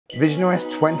VisionOS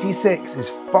 26 is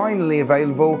finally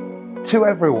available to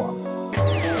everyone. Hold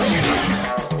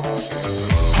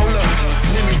up,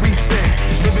 let me reset.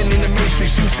 Living in the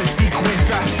matrix, use the sequence.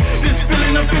 This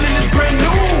feeling I'm feeling is brand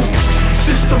new.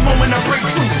 This is the moment I break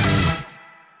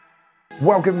through.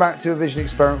 Welcome back to a Vision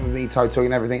Experiment with me, Ty,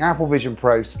 talking everything Apple Vision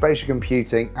Pro, spatial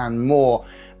computing, and more.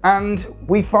 And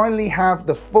we finally have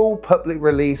the full public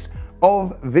release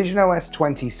of VisionOS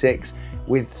 26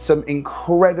 with some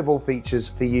incredible features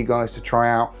for you guys to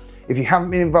try out. If you haven't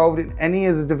been involved in any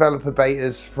of the developer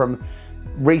betas from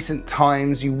recent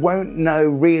times, you won't know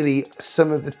really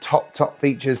some of the top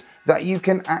features that you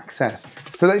can access.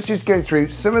 So let's just go through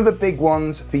some of the big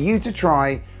ones for you to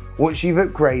try once you've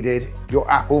upgraded your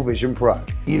Apple Vision Pro.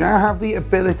 You now have the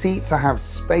ability to have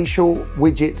spatial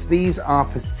widgets. These are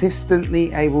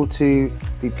persistently able to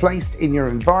be placed in your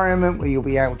environment, where you'll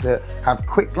be able to have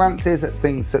quick glances at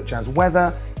things such as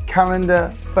weather,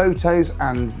 calendar, photos,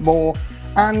 and more.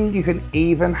 And you can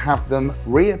even have them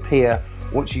reappear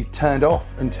once you've turned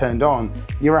off and turned on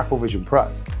your Apple Vision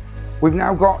Pro. We've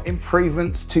now got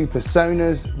improvements to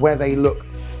personas where they look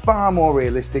far more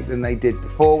realistic than they did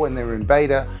before when they were in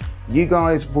beta. You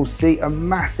guys will see a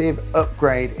massive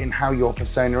upgrade in how your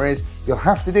persona is. You'll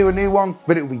have to do a new one,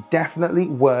 but it will be definitely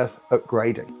worth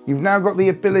upgrading. You've now got the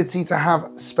ability to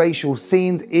have spatial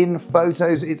scenes in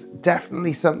photos. It's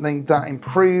definitely something that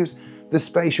improves the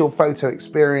spatial photo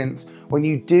experience. When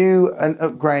you do an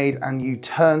upgrade and you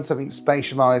turn something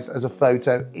spatialized as a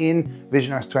photo in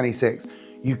VisionOS 26,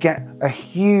 you get a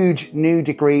huge new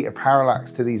degree of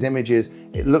parallax to these images.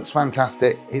 It looks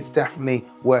fantastic. It's definitely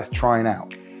worth trying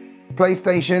out.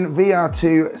 PlayStation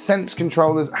VR2 Sense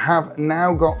controllers have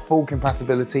now got full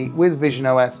compatibility with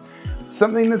VisionOS,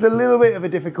 something that's a little bit of a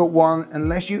difficult one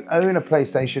unless you own a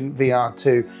PlayStation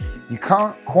VR2. You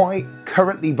can't quite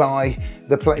currently buy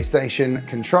the PlayStation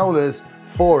controllers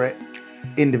for it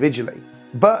individually.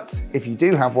 But if you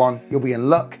do have one, you'll be in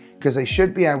luck because they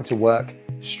should be able to work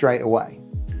straight away.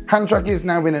 Hand tracking has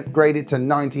now been upgraded to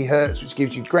 90 Hz, which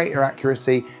gives you greater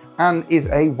accuracy and is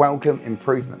a welcome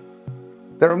improvement.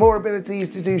 There are more abilities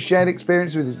to do shared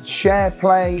experience with Share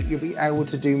Play. You'll be able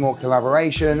to do more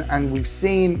collaboration, and we've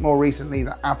seen more recently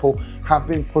that Apple have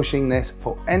been pushing this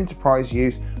for enterprise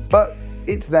use, but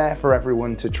it's there for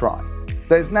everyone to try.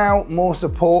 There's now more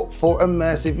support for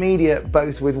immersive media,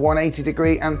 both with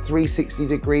 180-degree and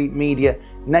 360-degree media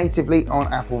natively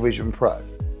on Apple Vision Pro.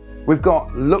 We've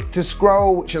got Look to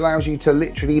Scroll, which allows you to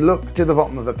literally look to the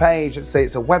bottom of a page. Let's say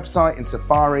it's a website in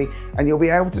Safari, and you'll be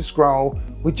able to scroll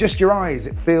with just your eyes.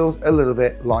 It feels a little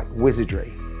bit like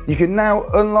wizardry. You can now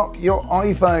unlock your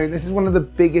iPhone. This is one of the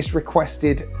biggest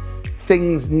requested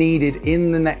things needed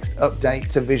in the next update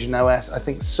to VisionOS. I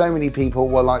think so many people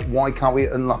were like, why can't we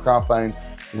unlock our phone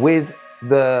with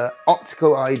the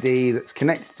optical ID that's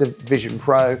connected to Vision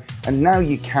Pro? And now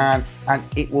you can, and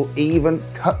it will even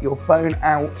cut your phone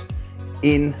out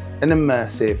in an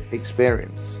immersive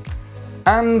experience.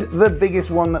 And the biggest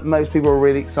one that most people are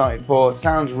really excited for,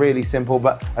 sounds really simple,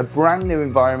 but a brand new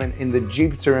environment in the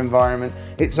Jupiter environment.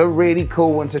 It's a really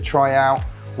cool one to try out.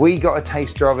 We got a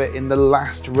taster of it in the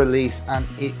last release and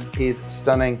it is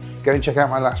stunning. Go and check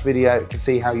out my last video to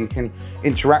see how you can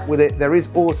interact with it. There is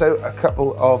also a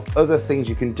couple of other things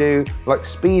you can do, like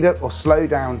speed up or slow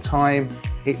down time.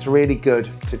 It's really good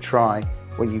to try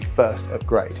when you first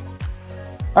upgrade.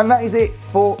 And that is it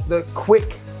for the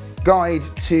quick guide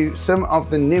to some of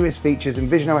the newest features in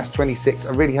VisionOS 26.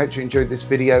 I really hope you enjoyed this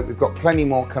video. We've got plenty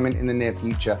more coming in the near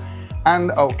future, and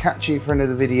I'll catch you for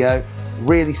another video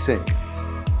really soon.